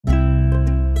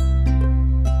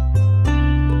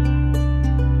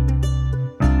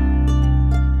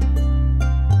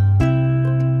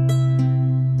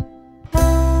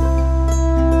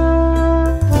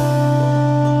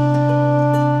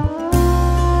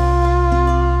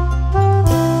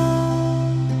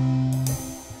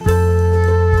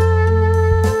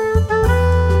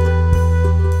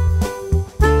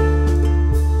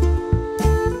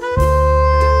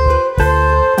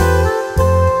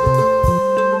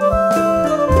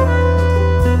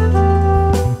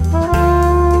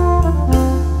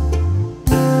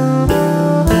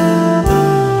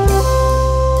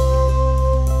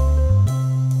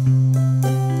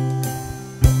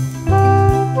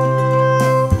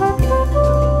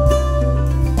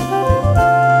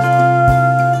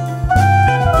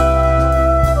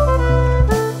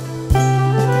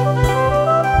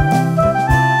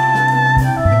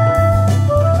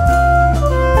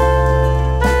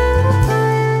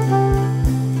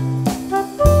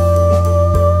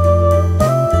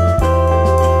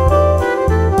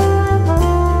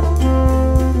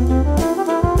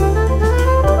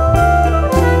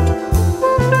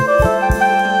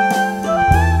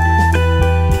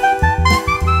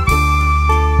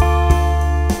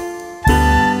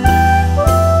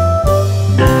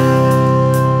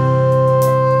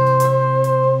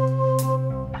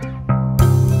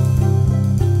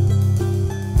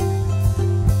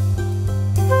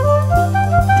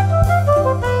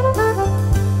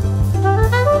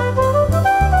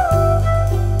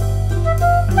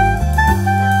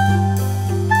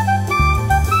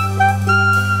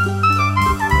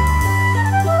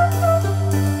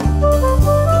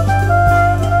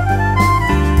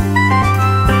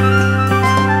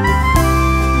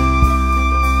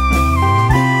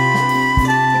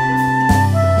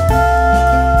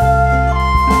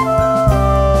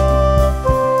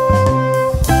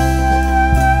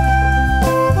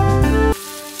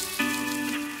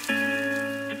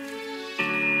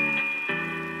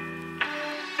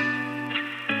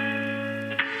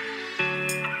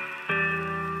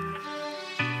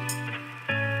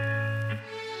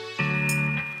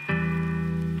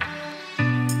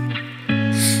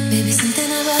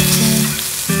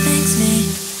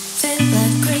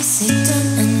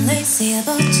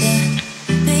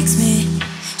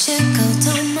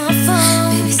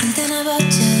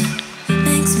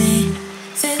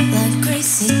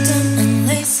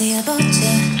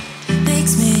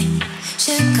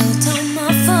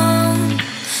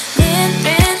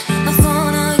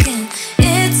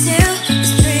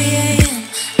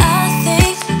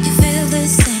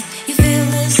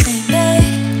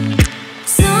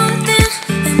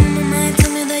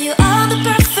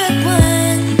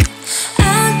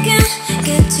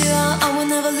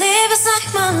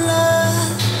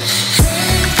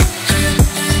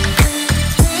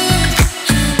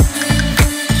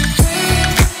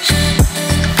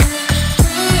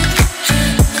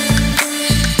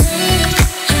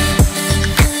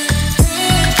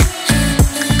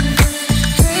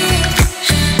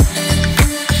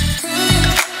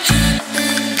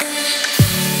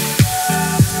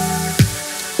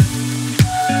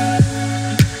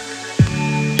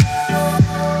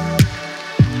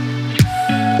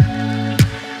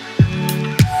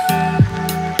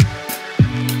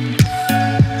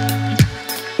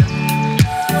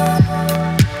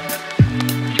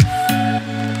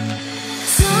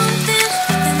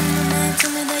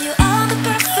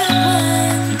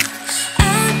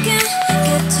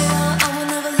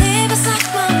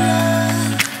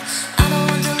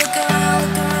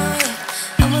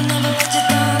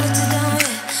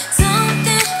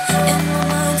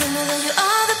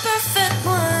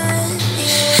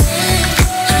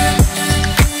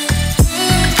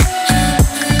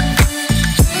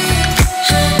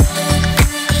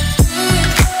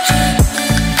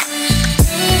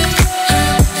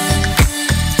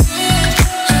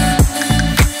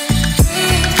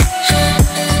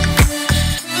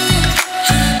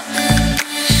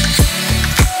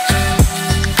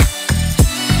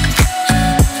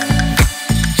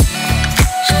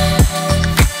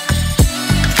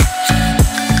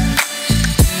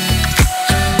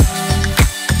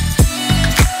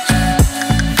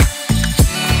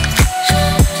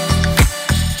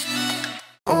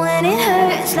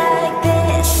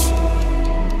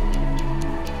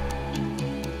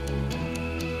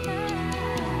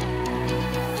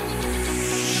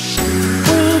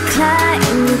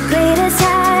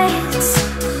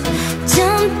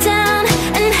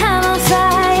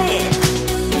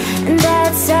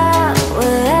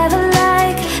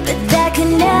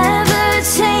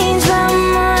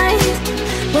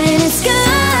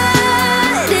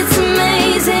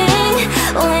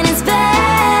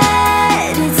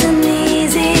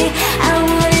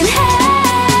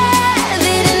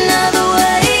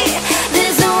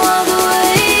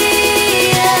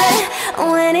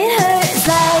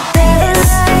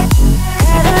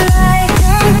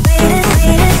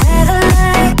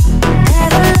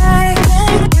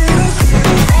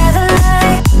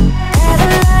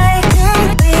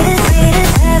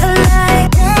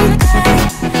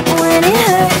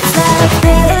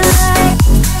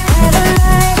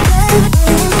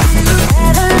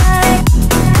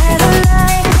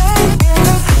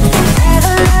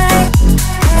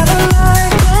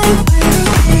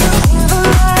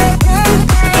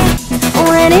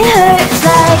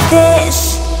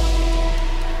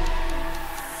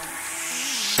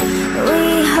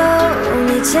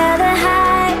each other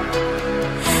high,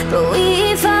 but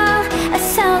we fall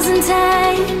 1,000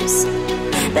 times.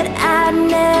 But I'd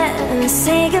never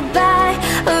say goodbye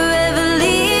or ever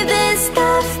leave this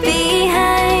stuff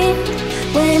behind.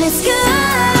 When it's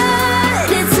good,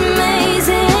 it's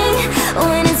amazing.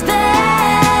 When it's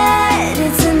bad,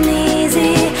 it's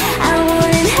uneasy. I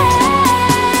wouldn't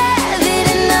have it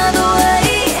another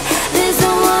way. There's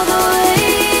no other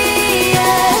way,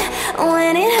 yeah.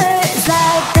 When it hurts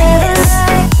like this,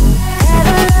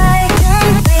 never like,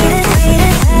 never like,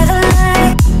 never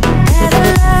like, never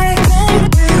like,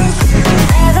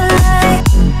 never like,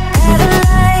 never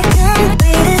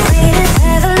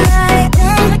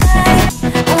like,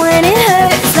 when it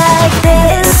hurts like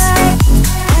this,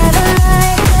 never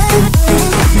like,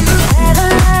 never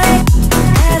like,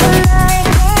 never like,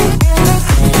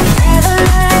 never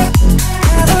like,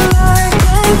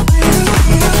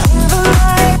 never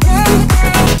like,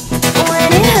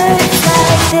 when it hurts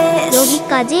like this.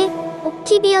 여기까지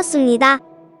옥TV였습니다.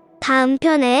 다음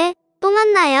편에 또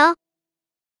만나요.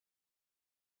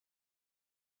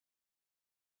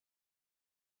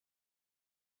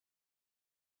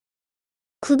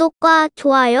 구독과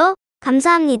좋아요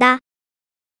감사합니다.